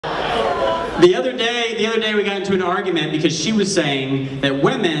The other day we got into an argument because she was saying that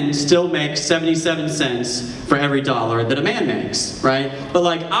women still make 77 cents for every dollar that a man makes, right? But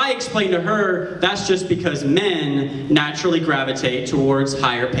like I explained to her, that's just because men naturally gravitate towards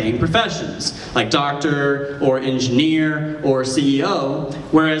higher paying professions, like doctor or engineer or CEO,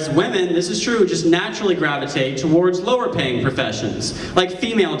 whereas women, this is true, just naturally gravitate towards lower paying professions, like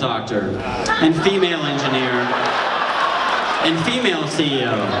female doctor and female engineer and female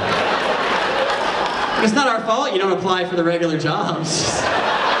CEO. It's not our fault you don't apply for the regular jobs.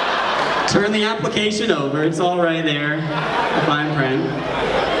 Just turn the application over, it's all right there, the fine print.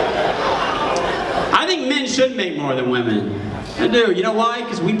 I think men should make more than women. I do. You know why?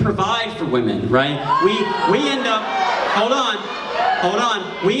 Because we provide for women, right? We end up, hold on,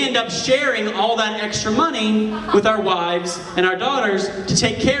 we end up sharing all that extra money with our wives and our daughters to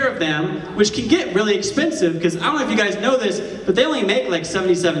take care of them, which can get really expensive because I don't know if you guys know this, but they only make like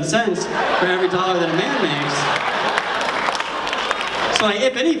 77 cents for every dollar that a man makes. So like,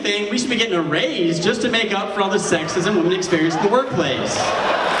 if anything, we should be getting a raise just to make up for all the sexism women experience in the workplace.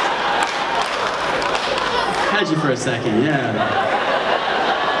 Had you for a second, yeah.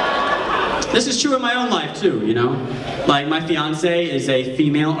 This is true in my own life too, you know? Like my fiance is a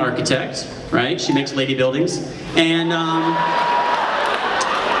female architect, right? She makes lady buildings. And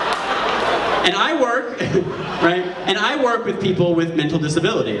I work, right? And I work with people with mental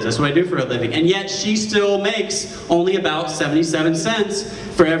disabilities. That's what I do for a living. And yet she still makes only about 77 cents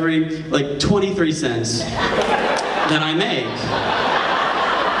for every, like 23 cents that I make.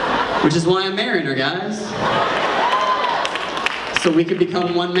 Which is why I'm marrying her, guys. So we could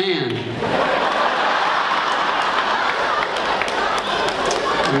become one man.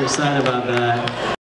 I'm excited about that.